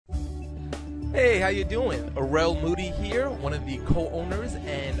Hey, how you doing? Arel Moody here, one of the co-owners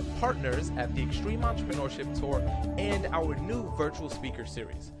and partners at the Extreme Entrepreneurship Tour and our new virtual speaker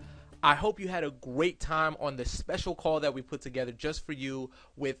series. I hope you had a great time on the special call that we put together just for you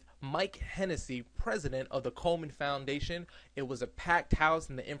with Mike Hennessy, president of the Coleman Foundation. It was a packed house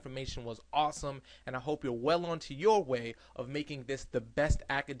and the information was awesome, and I hope you're well onto your way of making this the best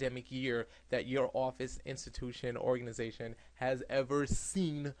academic year that your office, institution, organization has ever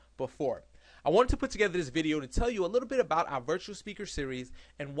seen before. I wanted to put together this video to tell you a little bit about our virtual speaker series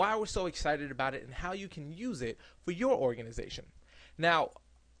and why we're so excited about it and how you can use it for your organization. Now,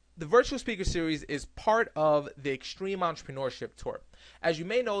 the virtual speaker series is part of the Extreme Entrepreneurship Tour. As you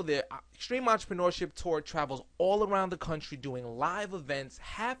may know, the Extreme Entrepreneurship Tour travels all around the country doing live events,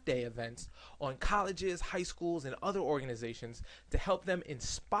 half-day events on colleges, high schools, and other organizations to help them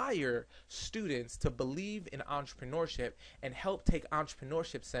inspire students to believe in entrepreneurship and help take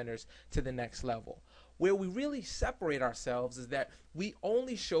entrepreneurship centers to the next level. Where we really separate ourselves is that we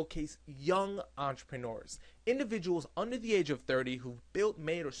only showcase young entrepreneurs, individuals under the age of 30 who've built,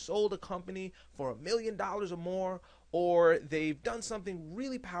 made, or sold a company for $1 million or more, or they've done something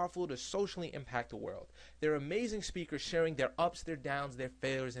really powerful to socially impact the world. They're amazing speakers sharing their ups, their downs, their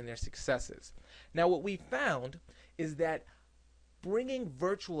failures, and their successes. Now, what we found is that bringing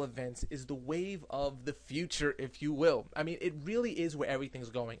virtual events is the wave of the future, if you will. I mean, it really is where everything's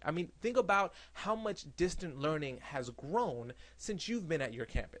going. I mean, think about how much distant learning has grown since you've been at your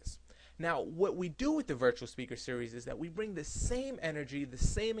campus. Now, what we do with the virtual speaker series is that we bring the same energy, the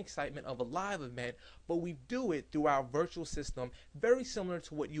same excitement of a live event, but we do it through our virtual system, very similar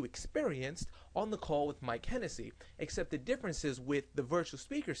to what you experienced on the call with Mike Hennessy, except the difference is with the virtual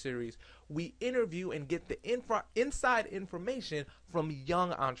speaker series, we interview and get the inside information from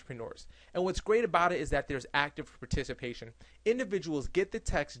young entrepreneurs. And what's great about it is that there's active participation. Individuals get the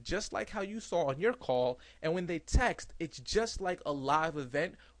text just like how you saw on your call, and when they text, it's just like a live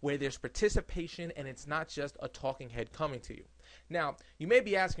event where there's participation and it's not just a talking head coming to you. Now, you may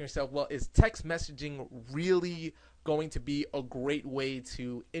be asking yourself, well, is text messaging really going to be a great way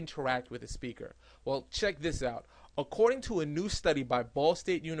to interact with a speaker? Well, check this out. According to a new study by Ball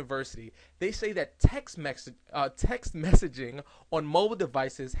State University, they say that text messaging on mobile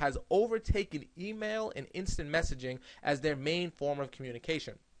devices has overtaken email and instant messaging as their main form of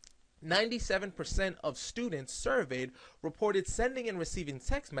communication. 97% of students surveyed reported sending and receiving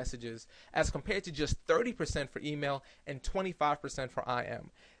text messages as compared to just 30% for email and 25% for IM.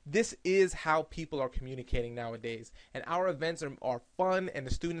 This is how people are communicating nowadays, and our events are fun and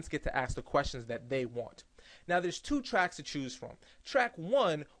the students get to ask the questions that they want. Now, there's two tracks to choose from. Track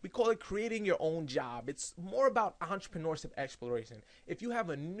one, we call it creating your own job. It's more about entrepreneurship exploration. If you have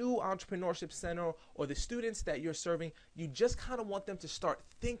a new entrepreneurship center or the students that you're serving, you just kind of want them to start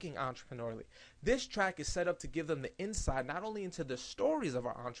thinking entrepreneurially. This track is set up to give them the insight not only into the stories of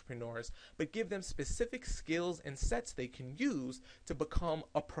our entrepreneurs, but give them specific skills and sets they can use to become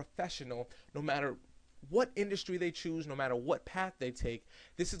a professional no matter what industry they choose, no matter what path they take.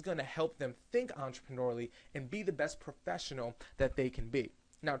 This is going to help them think entrepreneurially and be the best professional that they can be.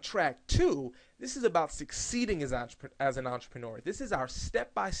 Now, track two, this is about succeeding as an entrepreneur. This is our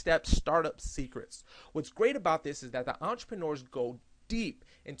step-by-step startup secrets. What's great about this is that the entrepreneurs go deep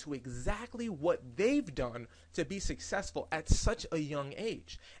into exactly what they've done to be successful at such a young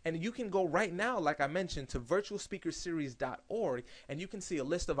age. And you can go right now, like I mentioned, to virtualspeakerseries.org, and you can see a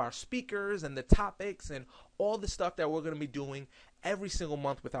list of our speakers and the topics and all the stuff that we're going to be doing every single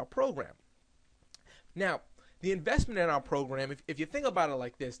month with our program. Now, the investment in our program, if you think about it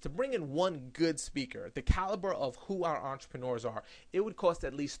like this, to bring in one good speaker, the caliber of who our entrepreneurs are, it would cost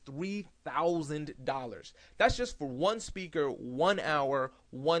at least $3,000. That's just for one speaker, 1 hour,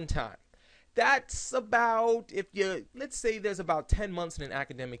 one time. That's about, let's say there's about 10 months in an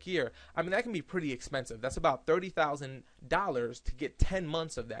academic year, I mean, that can be pretty expensive. That's about $30,000 to get 10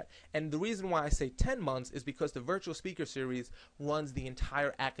 months of that. And the reason why I say 10 months is because the virtual speaker series runs the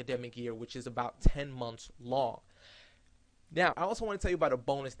entire academic year, which is about 10 months long. Now, I also want to tell you about a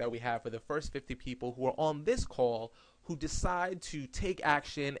bonus that we have for the first 50 people who are on this call who decide to take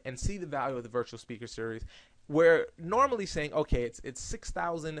action and see the value of the virtual speaker series. We're normally saying, okay, it's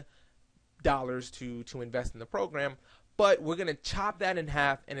 $6,000 to invest in the program, but we're going to chop that in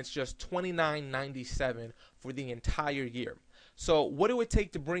half, and it's just $29.97 for the entire year. So what it would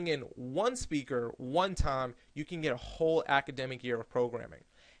take to bring in one speaker one time, you can get a whole academic year of programming.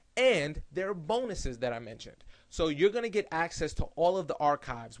 And there are bonuses that I mentioned. So you're going to get access to all of the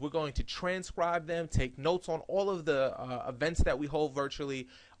archives. We're going to transcribe them, take notes on all of the events that we hold virtually,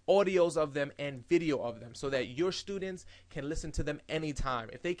 audios of them and video of them so that your students can listen to them anytime.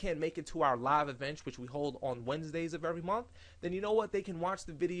 If they can't make it to our live events, which we hold on Wednesdays of every month, then you know what? They can watch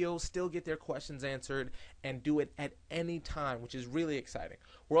the video, still get their questions answered, and do it at any time, which is really exciting.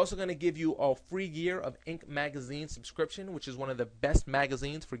 We're also going to give you a free year of Inc. magazine subscription, which is one of the best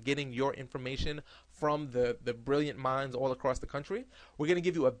magazines for getting your information from the brilliant minds all across the country. We're going to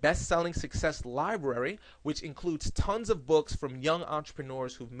give you a best-selling success library, which includes tons of books from young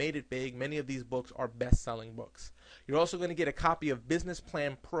entrepreneurs who've made it big. Many of these books are best-selling books. You're also going to get a copy of Business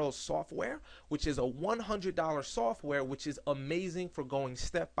Plan Pro software, which is a $100 software, which is amazing for going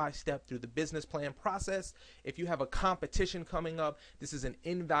step by step through the business plan process. If you have a competition coming up, this is an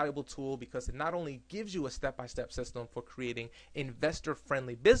invaluable tool because it not only gives you a step-by-step system for creating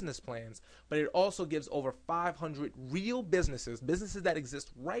investor-friendly business plans, but it also gives over 500 real businesses that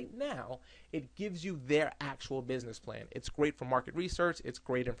exist right now. It gives you their actual business plan. It's great for market research. It's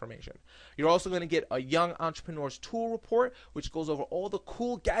great information. You're also going to get a Young Entrepreneur's Tool Report, which goes over all the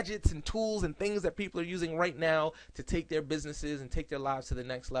cool gadgets and tools and things that people are using right now to take their businesses and take their lives to the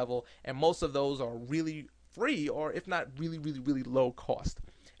next level. And most of those are really free, or if not really, really, really low cost.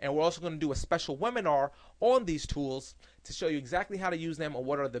 And we're also going to do a special webinar on these tools to show you exactly how to use them and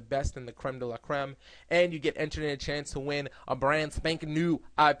what are the best and the creme de la creme. And you get entered in a chance to win a brand spanking new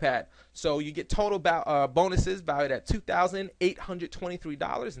iPad. So you get total bonuses valued at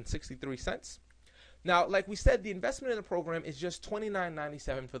 $2,823.63. Now, like we said, the investment in the program is just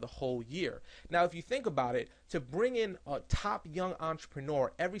 $29.97 for the whole year. Now, if you think about it, to bring in a top young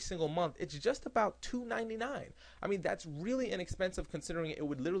entrepreneur every single month, it's just about $2.99. I mean, that's really inexpensive considering it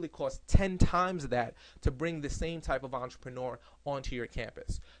would literally cost 10 times that to bring the same type of entrepreneur onto your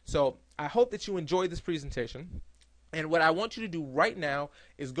campus. So I hope that you enjoyed this presentation. And what I want you to do right now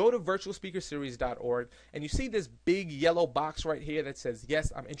is go to virtualspeakerseries.org, and you see this big yellow box right here that says,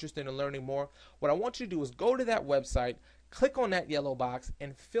 yes, I'm interested in learning more. What I want you to do is go to that website, click on that yellow box,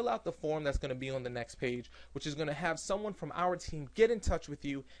 and fill out the form that's going to be on the next page, which is going to have someone from our team get in touch with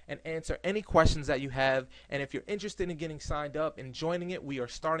you and answer any questions that you have. And if you're interested in getting signed up and joining it, we are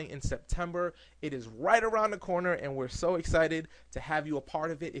starting in September. It is right around the corner, and we're so excited to have you a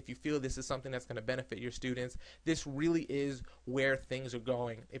part of it. If you feel this is something that's going to benefit your students, this really is where things are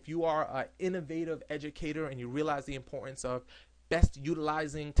going. If you are an innovative educator and you realize the importance of best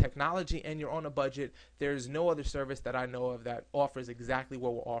utilizing technology and you're on a budget, there's no other service that I know of that offers exactly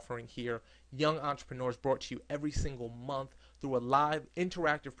what we're offering here. Young Entrepreneurs, brought to you every single month through a live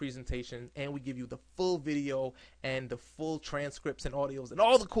interactive presentation, and we give you the full video and the full transcripts and audios and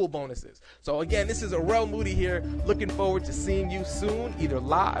all the cool bonuses. So again, this is Arel Moody here, looking forward to seeing you soon, either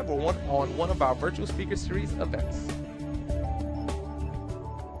live or on one of our Virtual Speaker Series events.